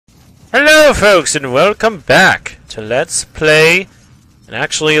Hello folks and welcome back to Let's Play an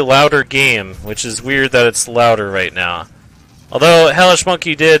actually louder game, which is weird that it's louder right now. Although Hellish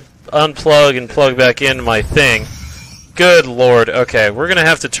Monkey did unplug and plug back in my thing. Good lord. Okay, we're gonna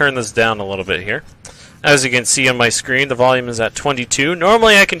have to turn this down a little bit here. As you can see on my screen, the volume is at 22.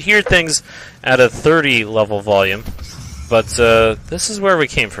 Normally I can hear things at a 30 level volume. But this is where we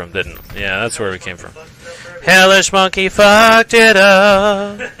came from, didn't it? Yeah, that's where we came from. Hellish Monkey fucked it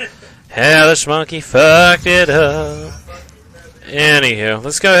up. Hellish Monkey fucked it up. Anywho,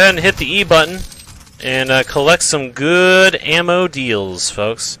 let's go ahead and hit the E button and collect some good ammo deals,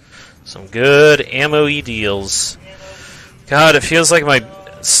 folks. Some good ammo-y deals. God, it feels like my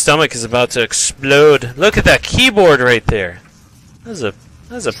stomach is about to explode. Look at that keyboard right there. That's a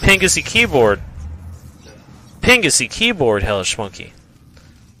Pingussy keyboard. Pingussy keyboard, Hellish Monkey.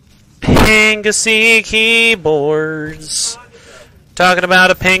 Pingussy keyboards. Talking about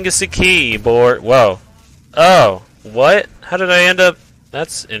a Pingussy keyboard. Whoa. Oh, what? How did I end up?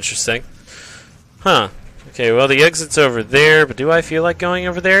 That's interesting. Huh. Okay, well, the exit's over there, but do I feel like going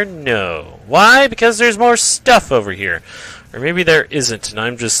over there? No. Why? Because there's more stuff over here. Or maybe there isn't, and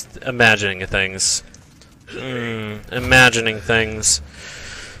I'm just imagining things. Imagining things.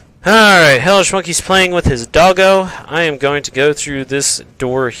 Alright, Hellish Monkey's playing with his doggo. I am going to go through this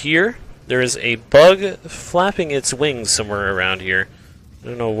door here. There is a bug flapping its wings somewhere around here. I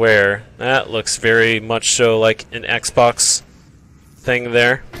don't know where. That looks very much so like an Xbox thing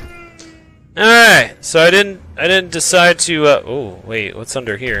there. Alright, so I didn't decide to oh, wait, what's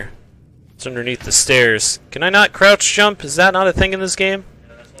under here? It's underneath the stairs. Can I not crouch jump? Is that not a thing in this game?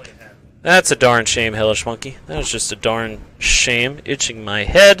 That's a darn shame, Hellish Monkey. That is just a darn shame. Itching my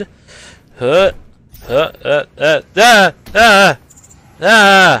head. Why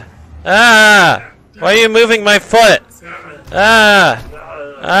are you moving my foot? Why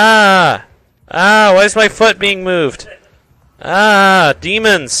is my foot being moved?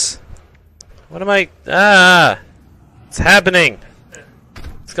 Demons. What am I? What's happening?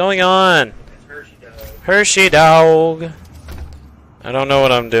 What's going on? Hershey dog. I don't know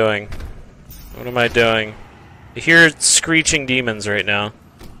what I'm doing. What am I doing? I hear screeching demons right now.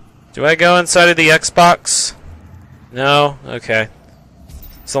 Do I go inside of the Xbox? No? Okay.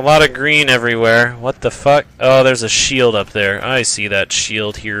 There's a lot of green everywhere. What the fuck? Oh, there's a shield up there. I see that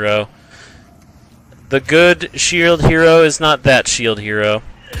shield hero. The good shield hero is not that shield hero.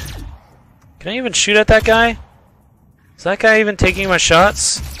 Can I even shoot at that guy? Is that guy even taking my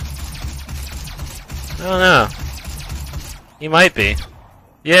shots? I don't know. He might be.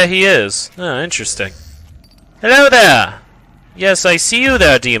 Yeah, he is. Oh, interesting. Hello there! Yes, I see you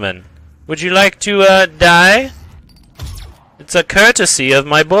there, demon. Would you like to, die? It's a courtesy of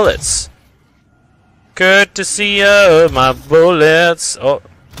my bullets. Courtesy of my bullets. Oh.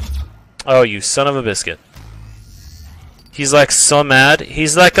 Oh, you son of a biscuit. He's like so mad.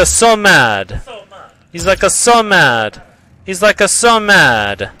 He's like a so mad. He's like a so mad. He's like a so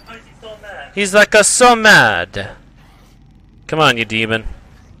mad. He's like a so mad. Come on, you demon.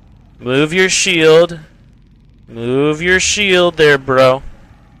 Move your shield. Move your shield there, bro.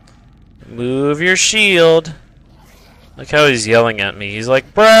 Move your shield. Look how he's yelling at me. He's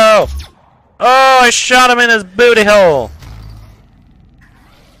like, bro! Oh, I shot him in his booty hole!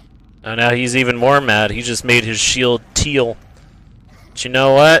 Oh, now he's even more mad. He just made his shield teal. But you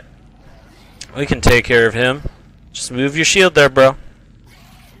know what? We can take care of him. Just move your shield there, bro.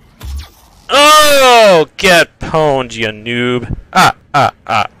 Oh! Get pwned, you noob.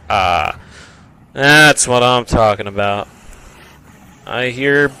 That's what I'm talking about. I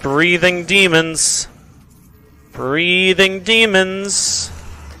hear breathing demons. Breathing demons.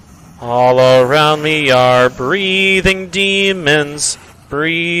 All around me are breathing demons.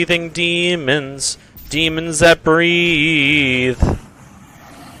 Breathing demons. Demons that breathe.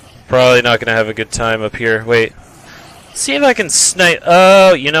 Probably not gonna have a good time up here. Wait. See if I can snipe.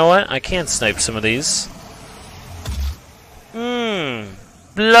 Oh, you know what? I can snipe some of these.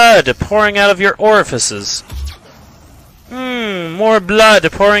 Blood pouring out of your orifices. More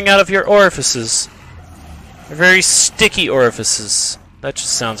blood pouring out of your orifices. Very sticky orifices. That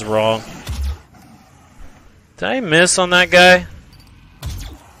just sounds wrong. Did I miss on that guy?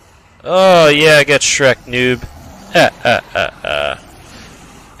 Oh yeah, get Shrek, noob.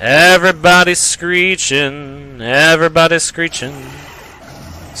 Everybody's screeching. Everybody's screeching.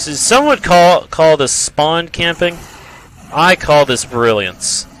 So some would call this spawn camping. I call this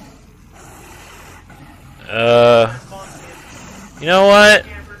brilliance. You know what?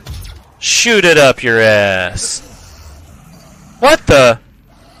 Shoot it up your ass. What the?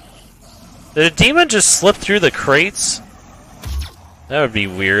 Did a demon just slip through the crates? That would be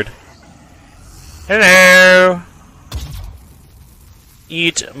weird.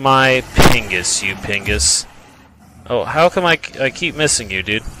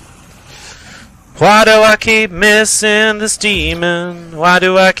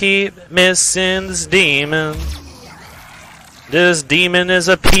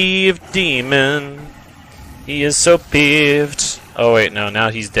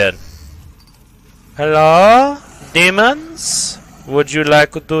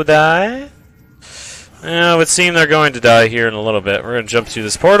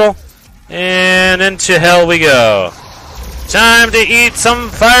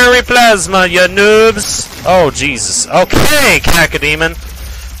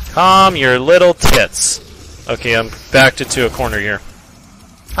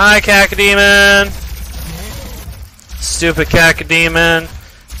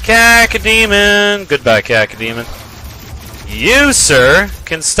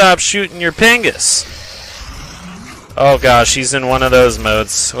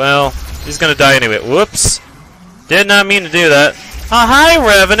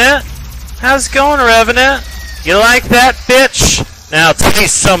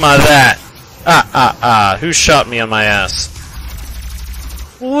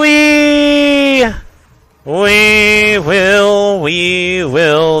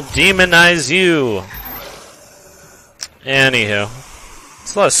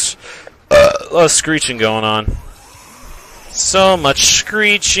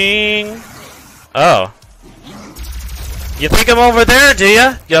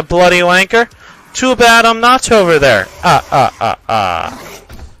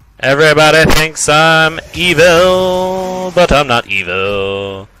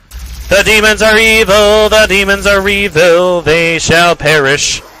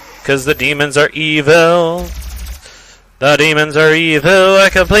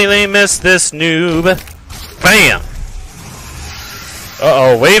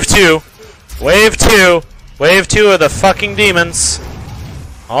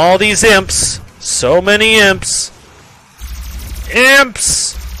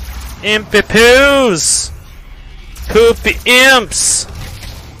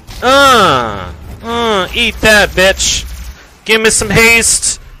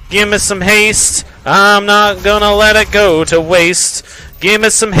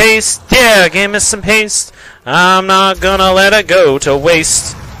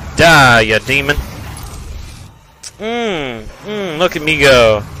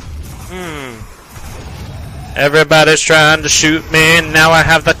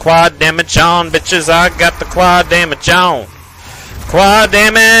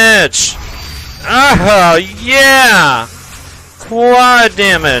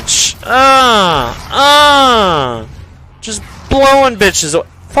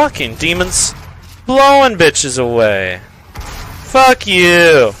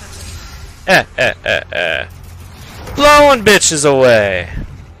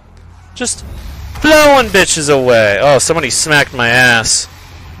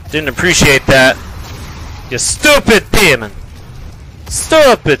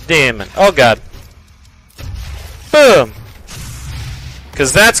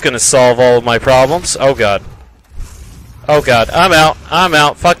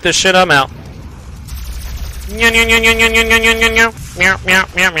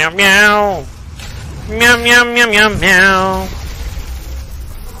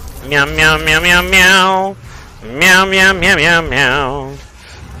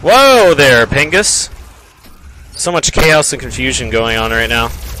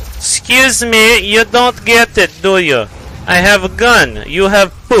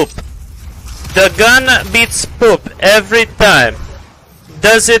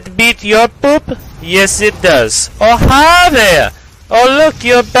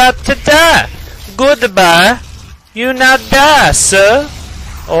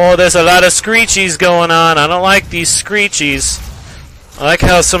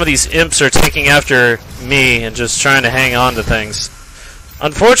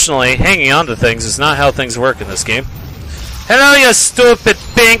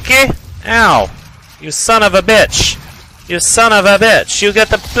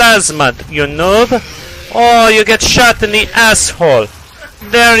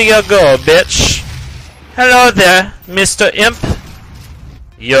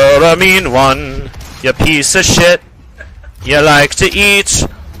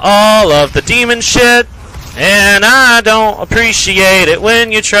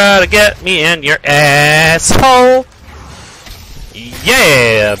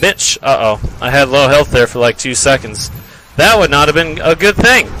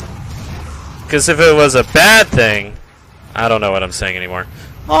 Because if it was a bad thing, I don't know what I'm saying anymore.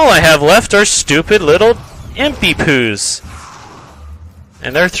 All I have left are stupid little impy poos.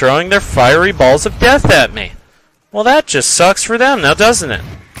 And they're throwing their fiery balls of death at me. Well, that just sucks for them now, doesn't it?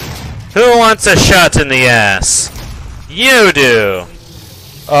 Who wants a shot in the ass? You do!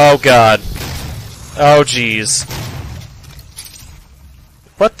 Oh, God. Oh, jeez.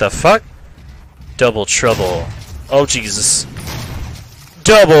 What the fuck? Double trouble. Oh, Jesus.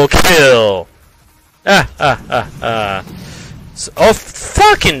 Double kill! So, oh,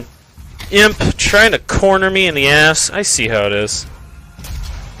 fucking imp trying to corner me in the ass. I see how it is.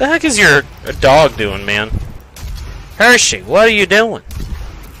 The heck is your dog doing, man? Hershey, what are you doing?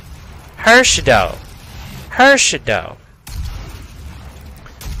 Hershey dog. Hershey dog.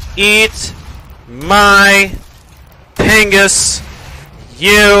 Eat my Pengus,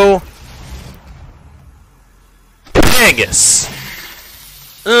 you Pengus.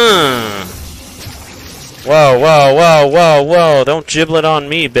 Whoa, whoa, whoa, whoa, whoa. Don't giblet on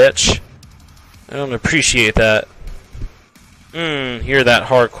me, bitch. I don't appreciate that. Hear that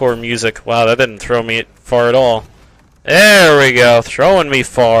hardcore music. Wow, that didn't throw me far at all. There we go. Throwing me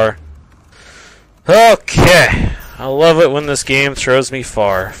far. Okay. I love it when this game throws me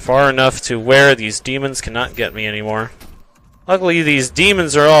far. Far enough to where these demons cannot get me anymore. Luckily, these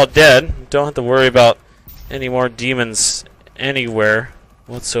demons are all dead. Don't have to worry about any more demons anywhere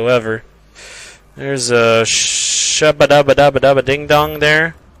whatsoever. There's a shabba-dabba-dabba-dabba ding-dong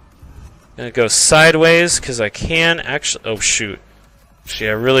there. Gonna go sideways because I can actually. Oh shoot! Actually,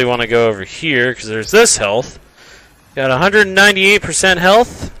 I really want to go over here because there's this health. Got 198%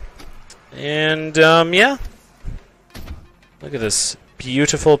 health, and yeah. Look at this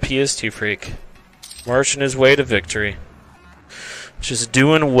beautiful PS2 freak marching his way to victory. Just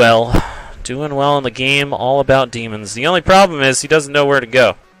doing well in the game. All about demons. The only problem is he doesn't know where to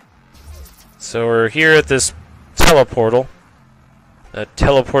go. So we're here at this teleportal that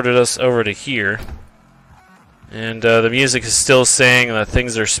teleported us over to here. And the music is still saying that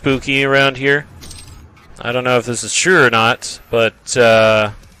things are spooky around here. I don't know if this is true or not, but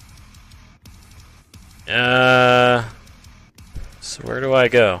so where do I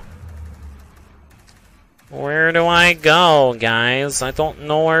go? Where do I go, guys? I don't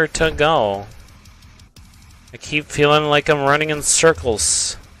know where to go. I keep feeling like I'm running in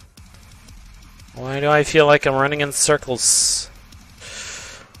circles. Why do I feel like I'm running in circles?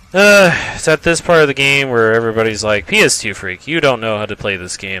 It's at this part of the game where everybody's like, PS2 freak, you don't know how to play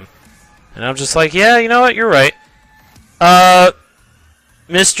this game. And I'm just like, yeah, you know what, you're right.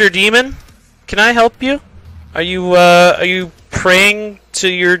 Mr. Demon, can I help you? Are you praying to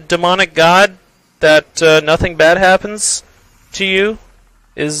your demonic god that nothing bad happens to you?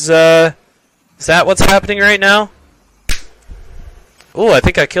 Is that what's happening right now? Oh, I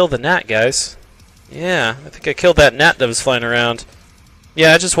think I killed the gnat, guys. Yeah, I think I killed that gnat that was flying around.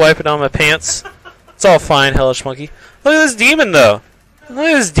 Yeah, I just wipe it on my pants. It's all fine, Hellish Monkey. Look at this demon, though. Look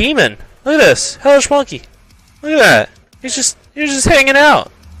at this demon. Look at this, Hellish Monkey. Look at that. He's just hanging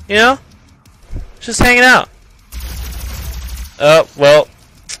out. You know, just hanging out. Oh well.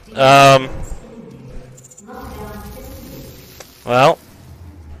 Well,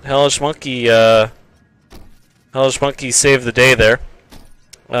 Hellish Monkey saved the day there.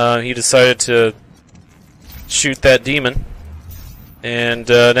 He decided to shoot that demon. And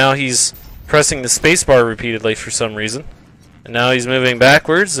now he's pressing the spacebar repeatedly for some reason. And now he's moving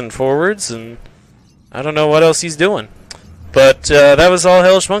backwards and forwards, and I don't know what else he's doing. But that was all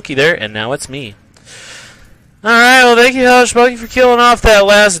Hellish Monkey there, and now it's me. Alright, well thank you Hellish Monkey for killing off that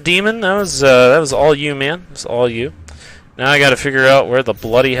last demon. That was all you, man. It was all you. Now I gotta figure out where the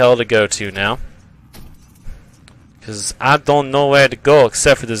bloody hell to go to now. Because I don't know where to go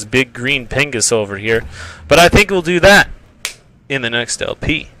except for this big green Pengus over here. But I think we'll do that in the next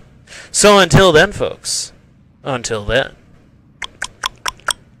LP. So until then, folks. Until then.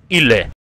 Ile.